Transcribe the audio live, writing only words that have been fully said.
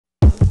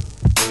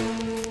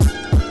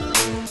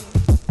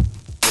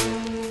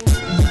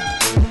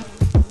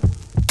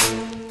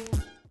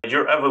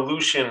Your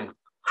evolution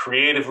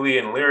creatively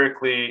and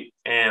lyrically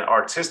and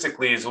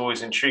artistically has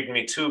always intrigued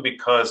me too,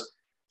 because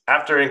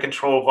after In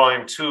Control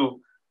Volume 2,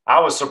 I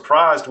was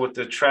surprised with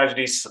the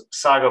Tragedy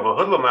Saga of a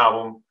Hoodlum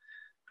album,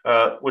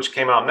 which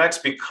came out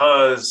next,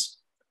 because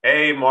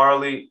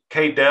Marley,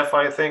 K-Def,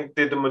 I think,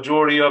 did the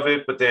majority of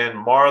it, but then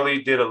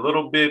Marley did a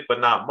little bit, but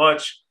not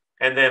much.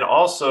 And then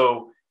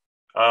also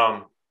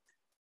the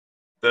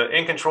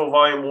In Control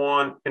Volume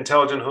 1,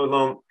 Intelligent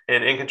Hoodlum,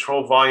 and In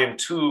Control Volume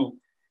 2,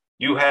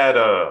 you had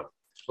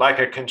like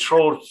a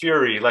controlled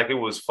fury, like it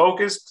was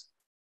focused,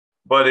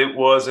 but it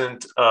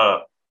wasn't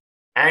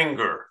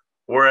anger.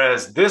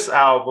 Whereas this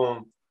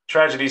album,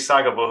 Tragedy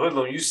Saga of a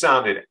Hoodlum, you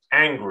sounded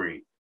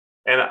angry.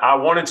 And I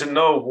wanted to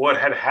know what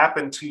had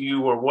happened to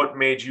you, or what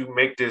made you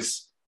make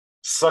this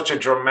such a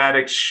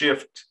dramatic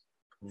shift,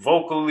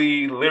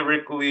 vocally,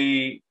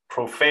 lyrically,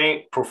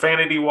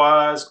 profanity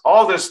wise,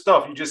 all this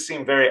stuff. You just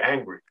seem very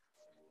angry.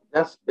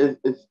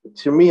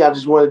 To me, I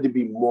just wanted to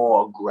be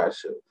more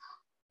aggressive.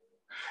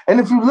 And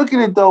if you look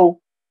at it,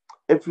 though,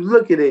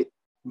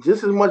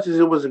 just as much as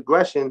it was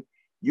aggression,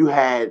 you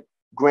had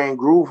Grand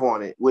Groove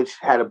on it, which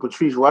had a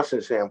Patrice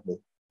Rushen sample.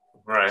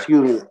 Right.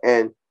 Excuse me.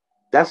 And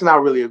that's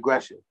not really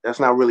aggression. That's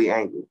not really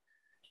angry.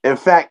 In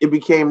fact, it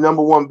became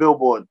 #1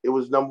 Billboard. It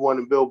was #1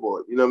 in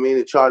Billboard. You know what I mean?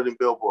 It charted in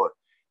Billboard.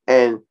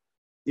 And,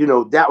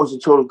 that was a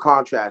total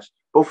contrast.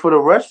 But for the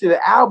rest of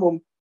the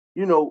album,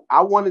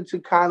 I wanted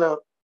to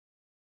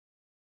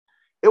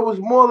it was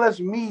more or less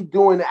me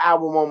doing the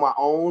album on my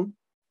own.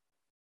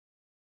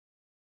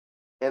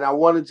 And I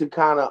wanted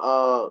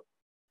to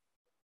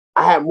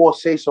I had more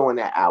say-so in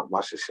that album,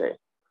 I should say.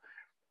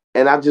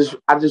 And I just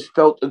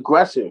felt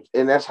aggressive.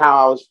 And that's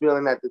how I was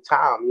feeling at the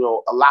time.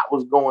 A lot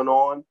was going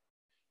on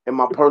in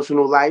my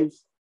personal life.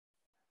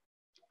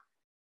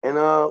 And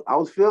I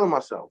was feeling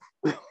myself.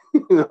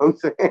 You know what I'm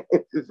saying?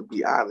 Just to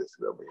be honest.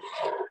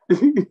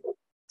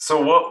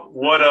 So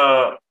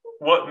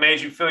what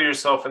made you feel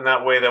yourself in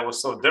that way that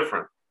was so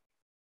different?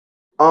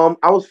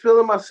 I was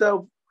feeling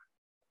myself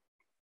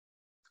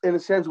in a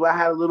sense where I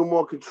had a little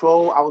more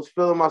control. I was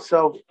feeling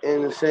myself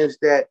in the sense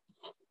that,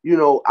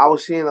 I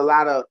was seeing a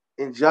lot of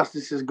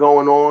injustices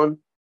going on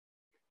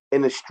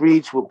in the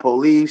streets with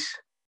police,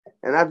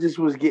 and I just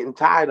was getting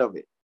tired of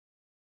it.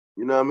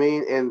 You know what I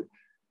mean? And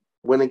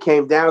when it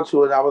came down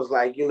to it, I was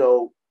like,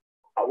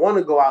 I want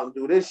to go out and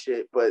do this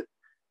shit, but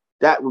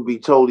that would be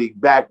totally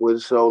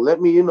backwards. So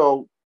let me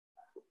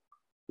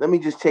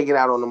just take it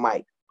out on the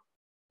mic.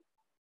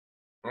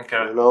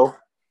 Okay.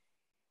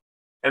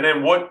 And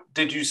then what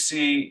did you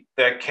see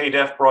that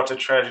K-Def brought to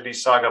Tragedy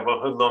Saga of a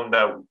Hoodlum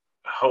that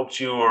helped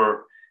you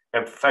or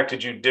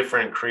affected you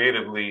different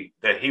creatively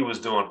that he was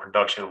doing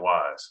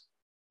production-wise?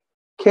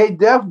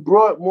 K-Def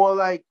brought more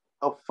like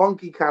a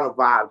funky kind of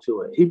vibe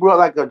to it. He brought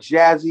like a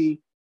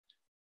jazzy,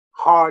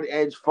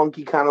 hard-edge,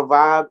 funky kind of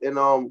vibe.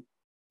 And,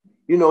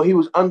 he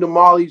was under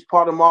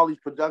part of Marley's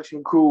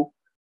production crew.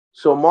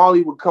 So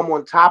Marley would come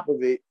on top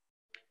of it.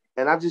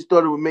 And I just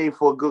thought it was made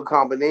for a good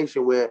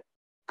combination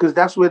because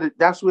that's where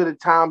the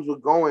times were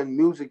going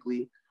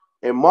musically,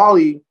 and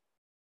Marley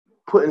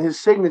putting his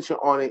signature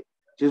on it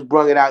just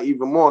brought it out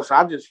even more. So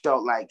I just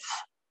felt like,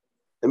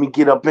 let me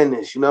get up in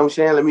this. You know what I'm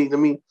saying? Let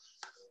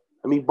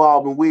me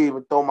bob and weave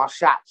and throw my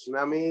shots. You know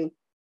what I mean?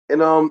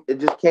 And it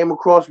just came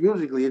across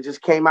musically. It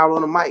just came out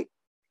on the mic.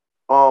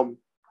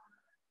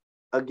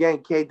 Again,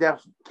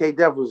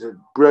 K-Def was a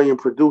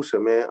brilliant producer,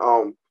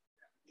 man.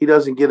 He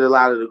doesn't get a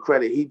lot of the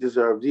credit he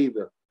deserves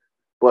either.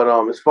 But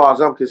as far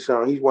as I'm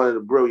concerned, he's one of the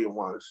brilliant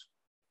ones.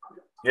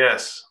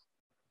 Yes,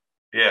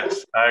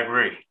 I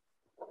agree.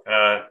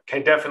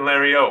 K-Def and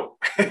Larry O.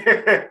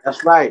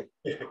 That's right.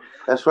 The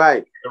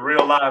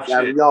real live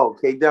Larry shit. O.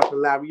 K-Def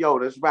and Larry O.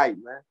 That's right,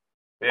 man.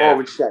 Yeah. All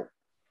respect.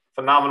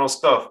 Phenomenal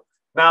stuff.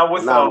 Now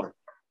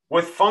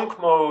with Funk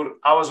Mode,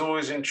 I was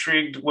always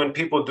intrigued when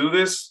people do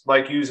this,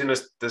 like using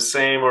the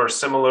same or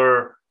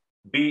similar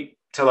beat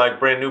to like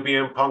Brand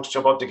Nubian punks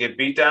jump up to get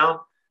beat down.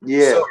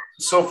 Yeah.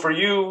 So for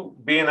you,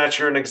 being that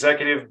you're an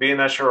executive, being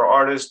that you're an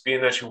artist,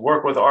 being that you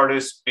work with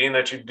artists, being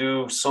that you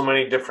do so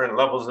many different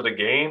levels of the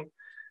game,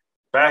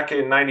 back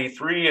in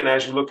 '93, and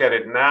as you look at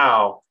it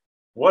now,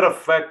 what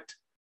effect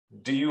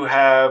do you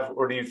have,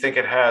 or do you think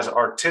it has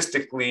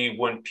artistically,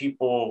 when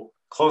people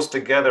close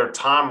together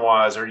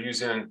time-wise are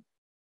using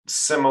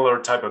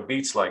similar type of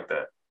beats like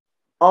that?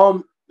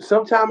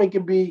 Sometimes it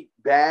can be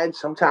bad,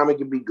 sometimes it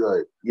can be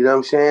good. You know what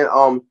I'm saying?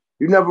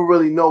 You never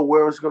really know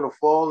where it's gonna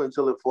fall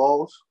until it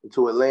falls,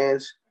 until it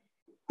lands.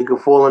 It can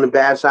fall on the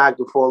bad side, it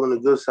can fall on the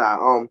good side.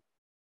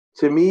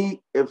 To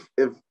me, if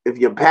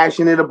you're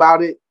passionate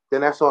about it, then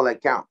that's all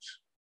that counts.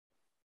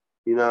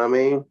 You know what I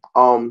mean?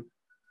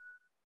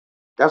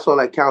 That's all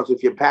that counts.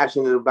 If you're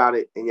passionate about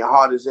it and your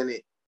heart is in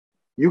it,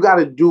 you got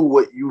to do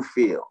what you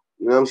feel.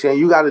 You know what I'm saying?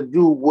 You got to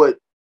do what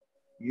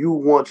you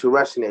want to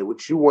resonate,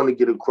 what you want to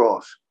get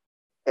across.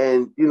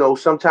 And,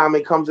 sometimes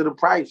it comes at a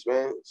price,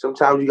 man.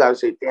 Sometimes you got to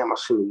say, damn, I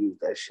shouldn't have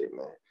used that shit,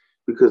 man.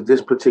 Because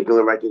this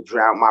particular record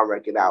drowned my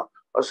record out.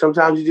 or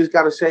sometimes you just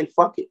gotta say,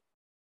 fuck it.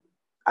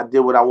 I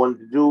did what I wanted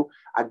to do.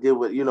 I did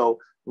what,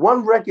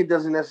 one record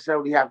doesn't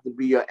necessarily have to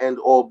be your end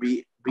all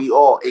be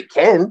all. It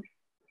can,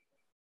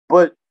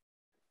 but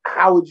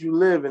how would you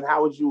live and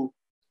how would you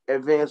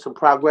advance or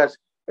progress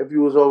if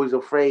you was always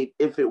afraid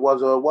if it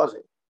was or it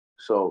wasn't?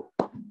 So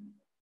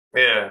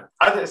yeah,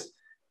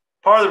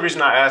 part of the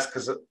reason I asked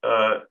because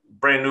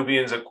Brand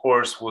Nubians, of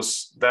course,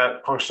 was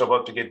that Punched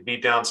Up to Get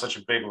Beat Down such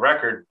a big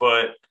record,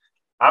 but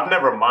I've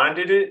never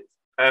minded it,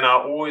 and I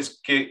always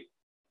get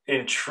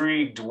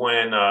intrigued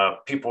when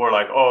people are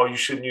like, "Oh, you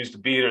shouldn't use the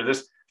beat or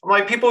this." I'm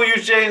like, people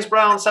use James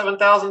Brown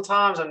 7,000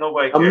 times and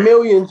nobody cares. A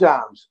million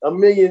times.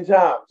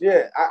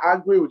 Yeah, I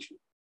agree with you.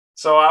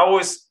 So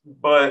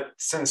but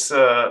since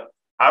I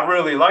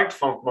really liked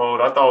Funk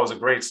Mode, I thought it was a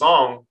great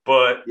song.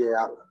 But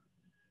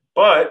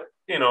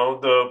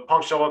the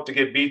Punk Show Up to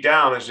Get Beat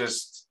Down that's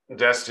just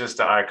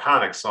the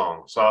iconic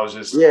song. So I was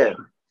just yeah,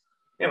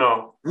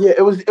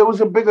 it was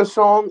a bigger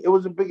song. It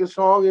was a bigger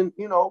song, and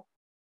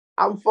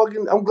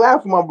I'm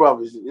glad for my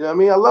brothers. You know what I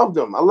mean? I love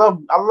them. I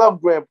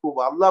love Grand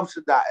Poobah. I love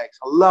Sadat X.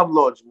 I love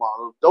Lord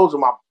Jamal.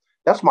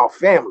 That's my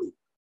family. You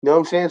know what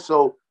I'm saying?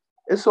 So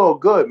it's all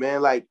good,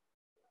 man. Like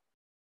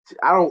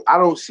I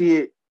don't see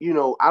it,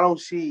 I don't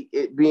see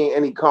it being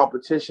any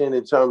competition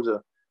in terms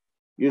of,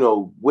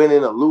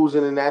 winning or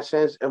losing in that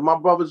sense. If my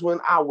brothers win,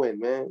 I win,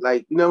 man.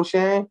 Like, you know what I'm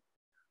saying?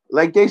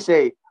 Like they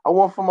say, I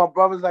want for my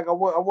brothers like I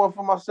want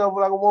for myself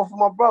like I want for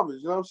my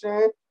brothers. You know what I'm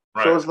saying?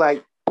 Right. So it's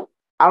like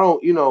I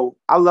don't,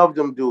 I love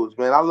them dudes,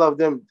 man. I love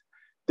them.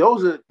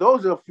 Those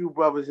are a few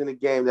brothers in the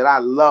game that I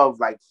love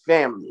like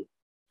family.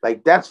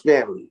 Like that's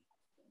family.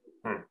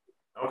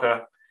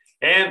 Okay.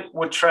 And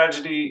with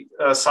Tragedy,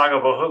 Saga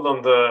of a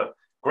Hoodlum, the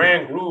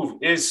Grand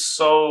Groove is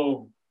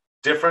so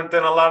different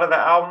than a lot of the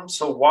albums.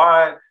 So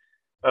why,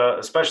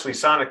 especially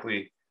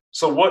sonically,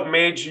 so what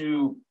made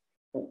you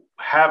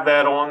have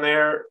that on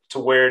there to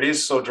where it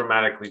is so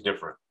dramatically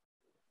different?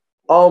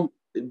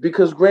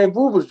 Because Grand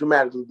Groove was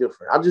dramatically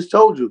different. I just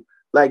told you,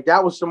 like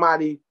that was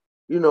somebody,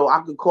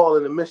 I could call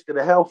in the midst of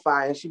the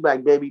hellfire and she'd be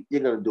like, baby,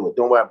 you're gonna do it.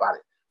 Don't worry about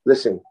it.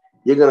 Listen,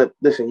 you're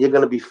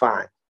gonna be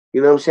fine.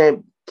 You know what I'm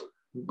saying?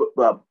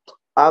 But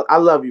I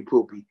love you,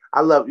 Poopy.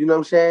 I love you know what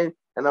I'm saying?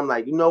 And I'm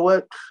like, you know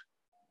what?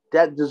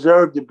 That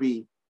deserved to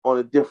be on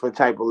a different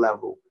type of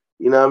level.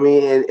 You know what I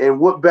mean? And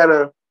what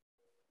better?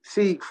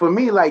 See, for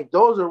me, like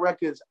those are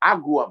records I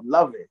grew up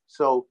loving.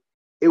 So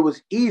it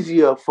was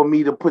easier for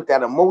me to put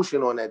that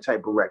emotion on that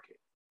type of record.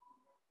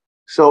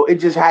 So it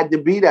just had to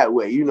be that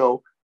way,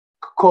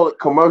 call it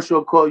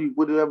commercial, call you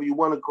whatever you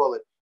want to call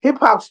it. Hip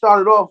hop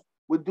started off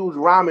with dudes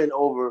rhyming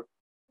over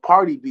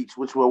party beats,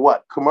 which were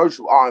what?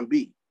 Commercial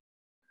R&B.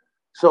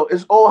 So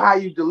it's all how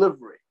you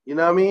deliver it. You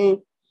know what I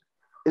mean?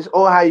 It's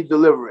all how you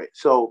deliver it.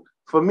 So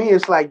for me,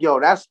 it's like, yo,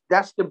 that's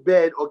the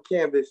bed or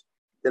canvas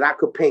that I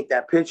could paint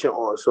that picture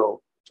on.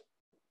 So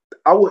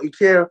I wouldn't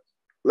care.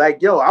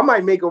 Like, yo, I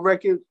might make a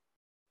record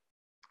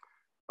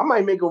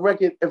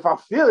if I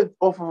feel it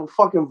off of a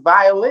fucking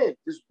violin,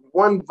 just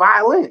one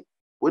violin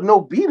with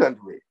no beat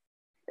under it.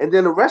 And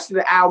then the rest of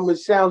the album, it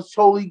sounds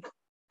totally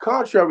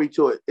contrary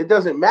to it. It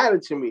doesn't matter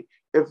to me.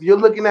 If you're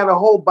looking at a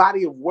whole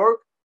body of work,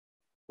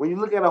 when you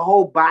look at a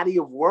whole body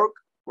of work,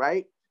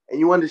 right, and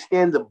you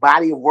understand the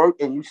body of work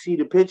and you see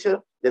the picture,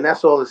 then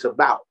that's all it's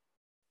about.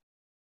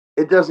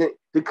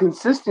 The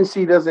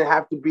consistency doesn't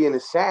have to be in the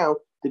sound.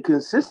 The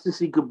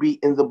consistency could be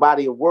in the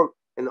body of work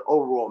and the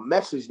overall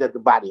message that the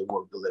body of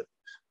work delivers.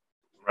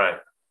 Right.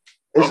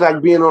 It's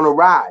like being on a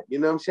ride. You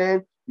know what I'm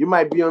saying? You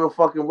might be on a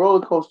fucking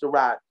roller coaster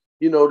ride.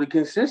 The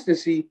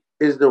consistency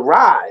is the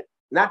ride,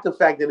 not the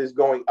fact that it's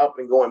going up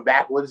and going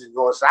backwards and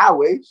going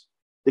sideways.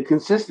 The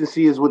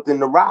consistency is within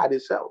the ride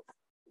itself.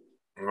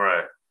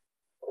 Right.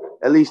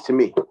 At least to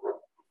me.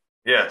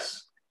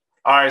 Yes.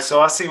 All right.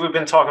 So I see we've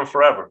been talking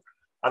forever.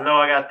 I know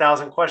I got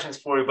 1,000 questions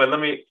for you, but let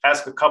me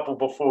ask a couple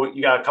before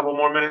you got a couple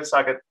more minutes.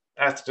 I could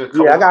ask a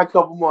couple. Yeah, I got a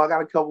couple more. I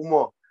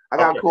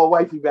got to call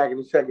wifey back in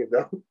a second,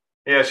 though.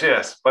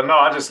 Yes. But no,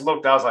 I just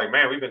looked. I was like,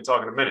 man, we've been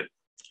talking a minute.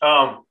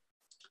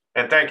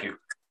 And thank you.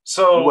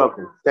 So you're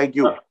welcome. Thank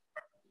you.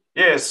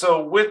 Yeah.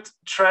 So with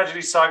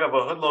Tragedy Saga of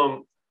a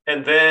Hoodlum,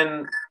 and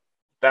then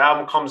the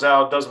album comes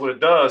out, does what it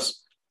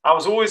does. I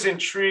was always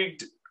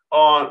intrigued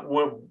on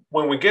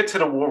when we get to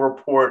the War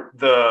Report,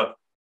 the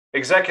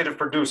executive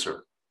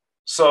producer.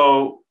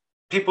 So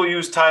people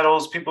use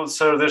titles, people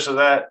say this or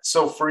that.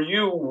 So for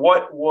you,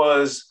 what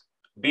was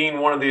being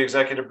one of the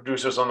executive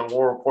producers on the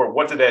War Report?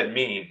 What did that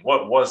mean?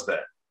 What was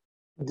that?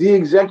 The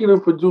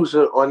executive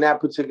producer on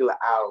that particular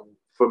album,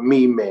 for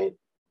me, man,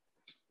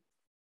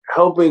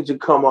 helping to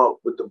come up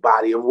with the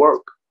body of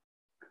work,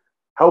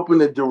 helping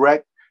to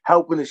direct,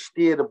 helping to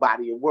steer the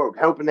body of work,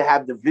 helping to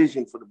have the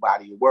vision for the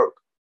body of work.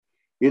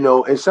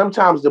 And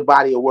sometimes the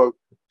body of work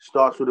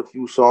starts with a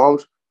few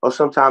songs, or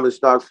sometimes it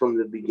starts from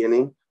the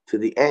beginning to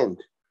the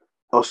end,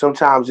 or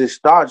sometimes it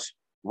starts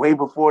way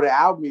before the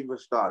album even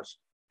starts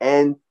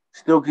and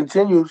still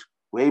continues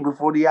way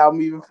before the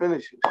album even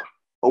finishes,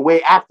 or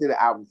way after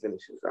the album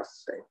finishes,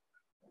 that's the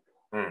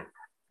same.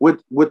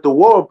 With the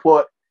War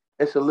Report,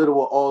 it's a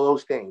little of all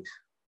those things.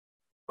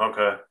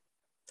 Okay.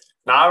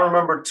 Now I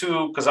remember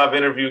too, because I've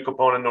interviewed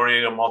Capone and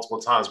Noriega multiple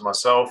times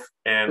myself,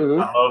 and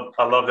Mm-hmm.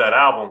 I love that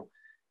album.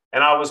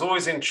 And I was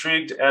always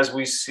intrigued as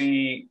we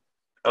see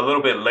a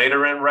little bit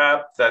later in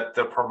rap that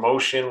the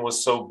promotion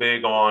was so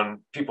big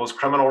on people's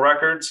criminal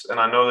records. And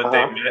I know that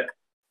Uh-huh.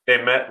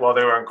 they met while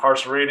they were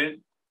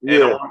incarcerated. And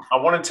Yeah. I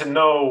wanted to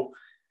know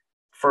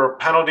for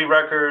Penalty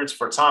Records,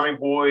 for Tommy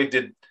Boy,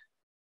 did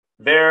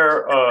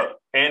their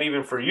and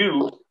even for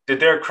you, did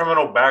their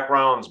criminal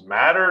backgrounds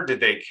matter? Did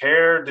they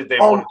care? Did they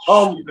want Um, to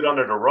um, sweep it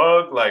under the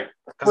rug? Like,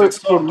 because for, it's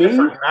for so me,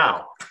 different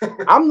now.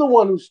 I'm the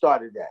one who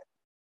started that.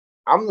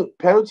 I'm the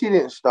Penalty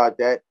didn't start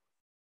that.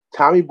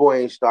 Tommy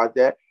Boy ain't start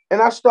that.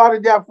 And I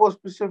started that for a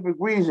specific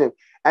reason.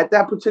 At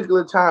that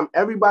particular time,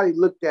 everybody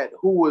looked at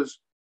who was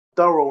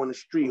thorough in the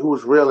street, who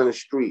was real in the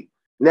street.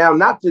 Now,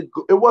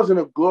 it wasn't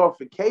a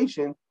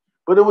glorification,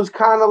 but it was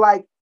kind of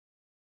like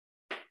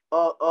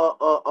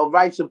a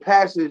rites of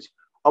passage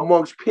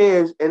amongst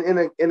peers and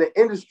in an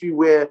industry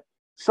where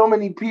so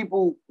many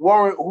people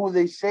weren't who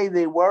they say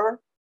they were.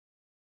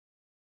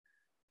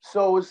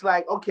 So it's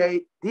like,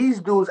 okay, these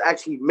dudes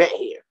actually met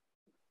here,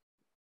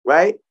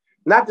 right?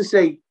 Not to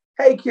say,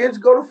 hey kids,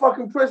 go to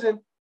fucking prison,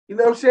 you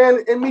know what I'm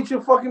saying, and meet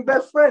your fucking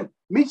best friend,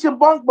 meet your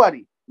bunk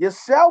buddy, your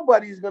cell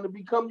buddy is gonna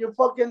become your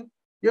fucking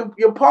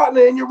your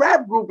partner in your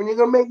rap group, and you're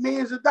gonna make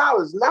millions of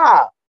dollars.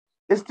 Nah,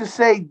 it's to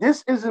say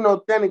this is an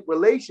authentic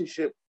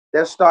relationship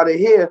that started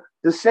here.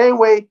 The same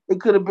way it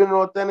could have been an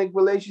authentic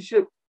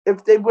relationship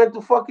if they went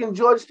to fucking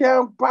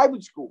Georgetown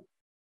private school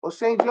or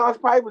St. John's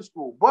private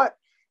school. But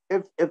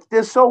if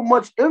there's so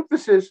much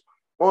emphasis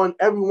on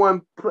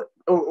everyone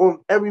on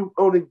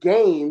the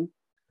game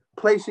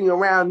placing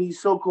around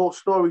these so-called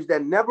stories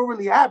that never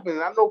really happened,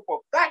 and I know for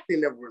a fact they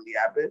never really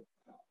happened,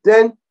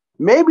 then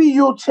maybe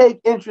you'll take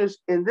interest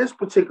in this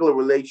particular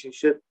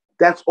relationship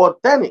that's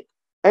authentic.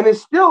 And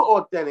it's still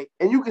authentic.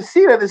 And you can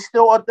see that it's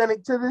still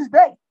authentic to this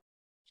day.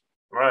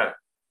 Right.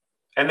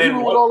 And then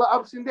even with all the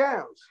ups and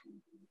downs.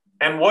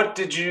 And what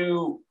did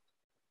you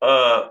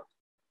uh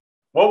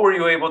what were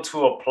you able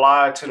to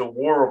apply to the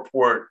war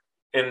report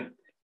in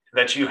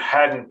that you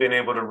hadn't been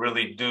able to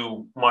really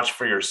do much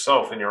for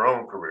yourself in your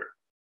own career?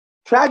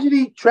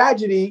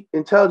 Tragedy,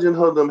 Intelligent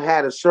Hoodlum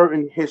had a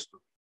certain history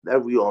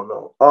that we all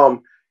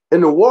know.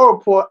 In the war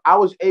report, I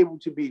was able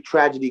to be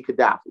Tragedy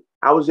Khadafi.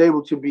 I was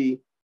able to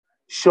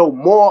show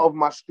more of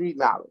my street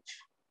knowledge.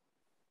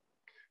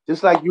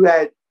 Just like you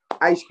had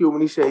Ice Cube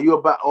when he said you're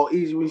about, or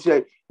Eazy when he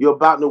said you're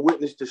about to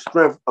witness the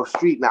strength of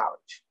street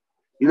knowledge.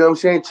 You know what I'm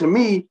saying? To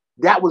me,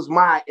 that was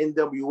my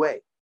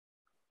N.W.A.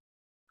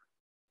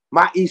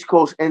 My East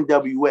Coast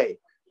N.W.A.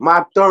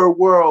 My third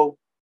world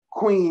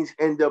Queens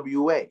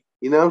N.W.A.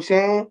 You know what I'm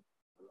saying?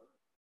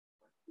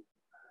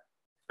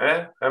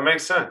 Yeah, that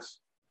makes sense.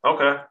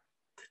 Okay.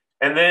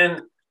 And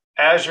then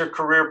as your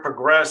career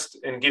progressed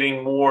and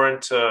getting more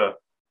into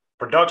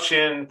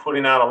production,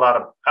 putting out a lot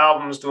of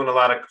albums, doing a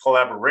lot of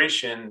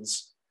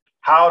collaborations,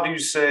 how do you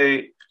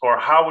say, or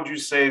how would you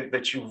say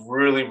that you've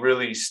really,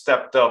 really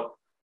stepped up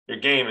your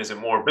game? Is it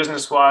more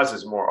business wise?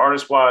 Is it more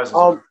artist wise? Is it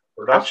more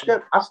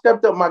production? I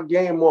stepped up my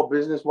game more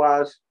business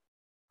wise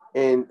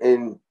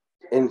in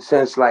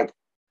sense like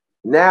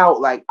now,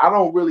 like I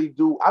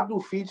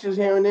do features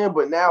here and there,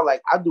 but now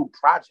like I do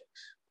projects.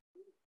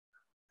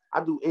 I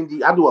do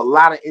a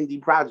lot of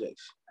indie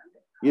projects,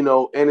 you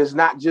know, and it's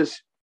not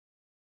just,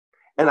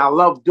 and I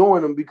love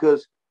doing them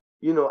because,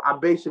 you know, I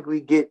basically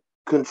get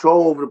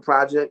control over the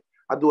project.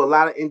 I do a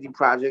lot of indie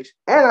projects,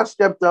 and I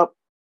stepped up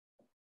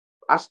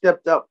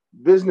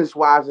business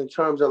wise in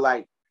terms of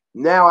like,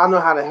 now I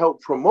know how to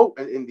help promote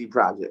an indie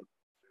project.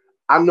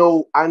 I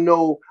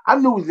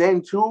knew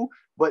then too,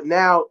 but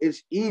now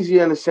it's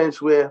easier in a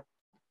sense where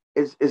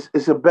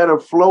it's a better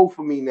flow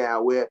for me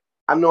now, where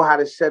I know how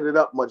to set it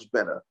up much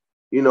better.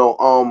 You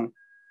know,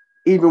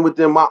 even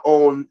within my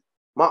own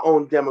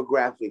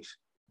demographics.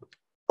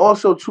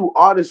 Also, too,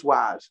 artist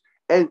wise,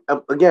 and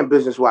again,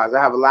 business wise,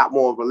 I have a lot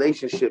more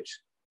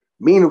relationships,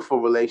 meaningful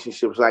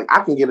relationships. Like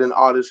I can get an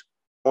artist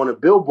on a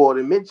billboard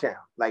in Midtown,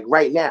 like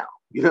right now.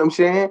 You know what I'm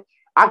saying?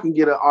 I can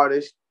get an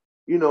artist,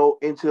 you know,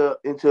 into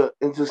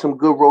some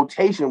good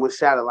rotation with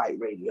satellite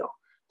radio,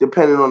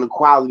 depending on the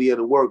quality of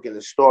the work and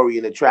the story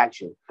and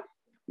attraction.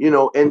 You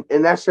know, and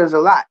that says a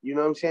lot. You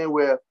know what I'm saying?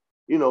 Where,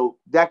 you know,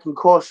 that can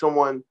cost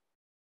someone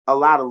a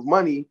lot of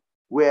money,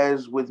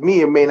 whereas with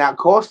me, it may not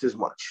cost as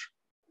much.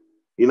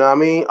 You know what I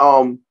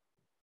mean?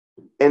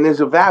 And there's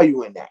a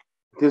value in that.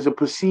 There's a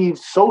perceived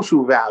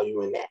social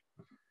value in that.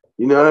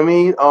 You know what I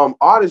mean?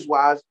 Artist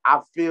wise, I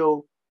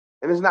feel,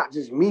 and it's not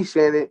just me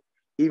saying it,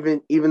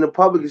 even the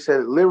public has said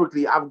it,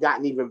 lyrically, I've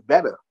gotten even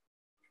better.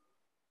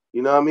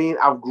 You know what I mean?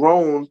 I've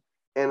grown,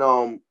 and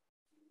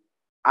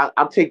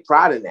I take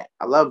pride in that.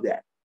 I love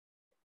that.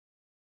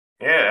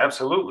 Yeah,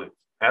 absolutely.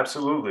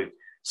 Absolutely.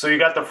 So you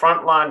got the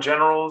frontline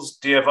generals.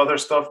 Do you have other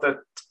stuff that's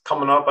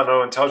coming up? I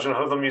know Intelligent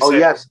Hoodlum, you Oh said.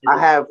 yes, I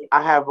have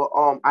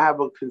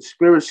a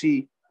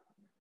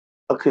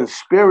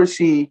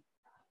conspiracy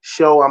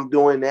show I'm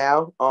doing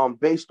now,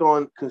 based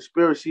on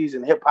conspiracies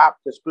and hip hop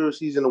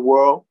conspiracies in the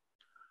world.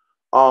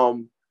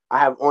 I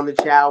have On the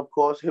Child, of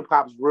course, hip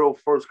hop's real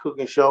first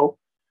cooking show.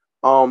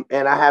 And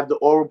I have the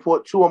All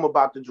Report 2 I'm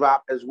about to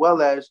drop, as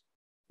well as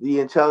the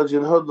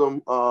Intelligent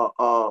Hoodlum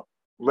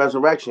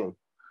Resurrection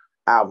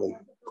album,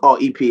 or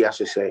EP, I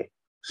should say.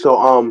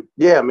 So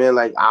yeah, man,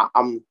 like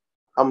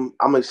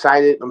I'm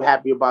excited. I'm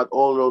happy about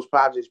all of those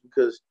projects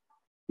because,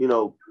 you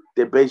know,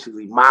 they're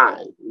basically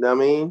mine. You know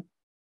what I mean?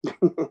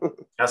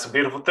 That's a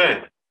beautiful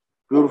thing.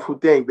 Beautiful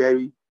thing,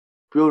 baby.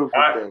 Beautiful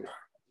thing.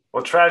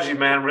 Well, Tragedy,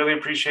 man, really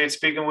appreciate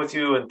speaking with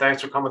you, and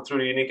thanks for coming through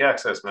to Unique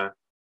Access, man.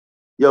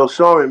 Yo,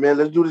 Soren, man,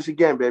 let's do this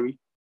again, baby.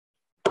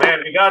 Man,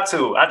 we got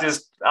to. I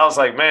was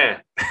like,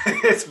 man,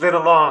 it's been a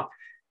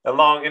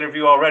long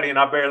interview already, and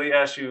I barely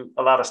asked you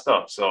a lot of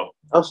stuff. So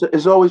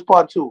it's always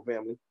part 2,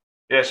 family.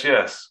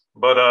 Yes.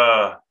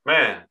 But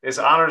man, it's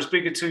an honor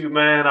speaking to you,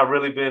 man. I've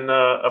really been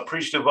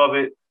appreciative of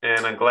it,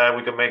 and I'm glad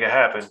we can make it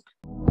happen.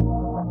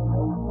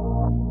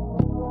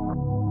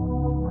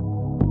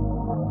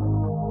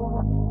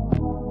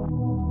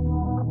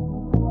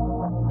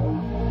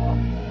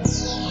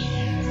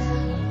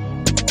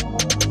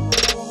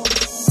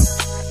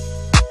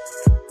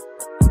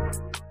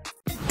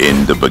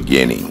 In the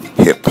beginning,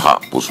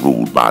 hip-hop was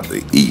ruled by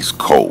the East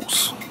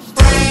Coast.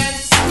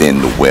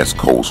 Then the West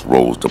Coast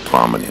rose to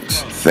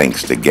prominence,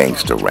 thanks to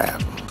gangster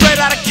rap. Straight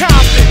out of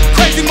Compton,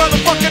 crazy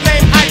motherfucker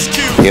named Ice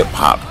Cube.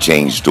 Hip-hop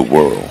changed the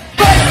world.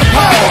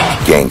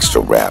 Gangster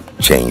rap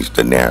changed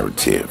the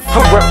narrative.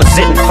 I'm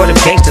representing for the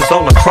gangsters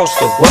all across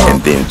the world.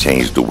 And then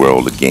changed the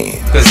world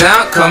again. Cause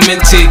I'll come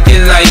and take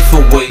your life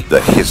away.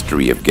 The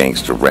history of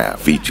gangster rap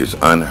features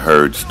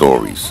unheard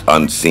stories,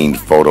 unseen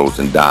photos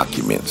and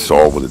documents,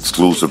 all with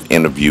exclusive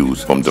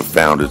interviews from the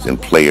founders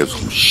and players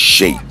who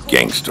shaped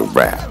gangster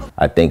rap.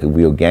 I think a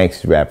real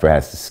gangster rapper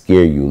has to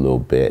scare you a little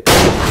bit.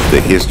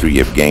 The history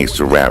of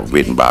gangster rap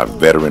written by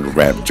veteran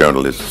rap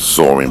journalist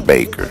Soren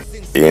Baker.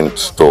 In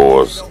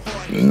stores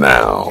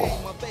now.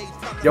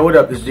 Yo, what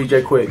up? This is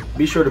DJ Quick.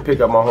 Be sure to pick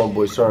up my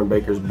homeboy Soren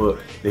Baker's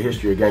book, The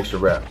History of Gangster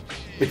Rap,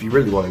 if you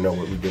really want to know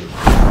what we do.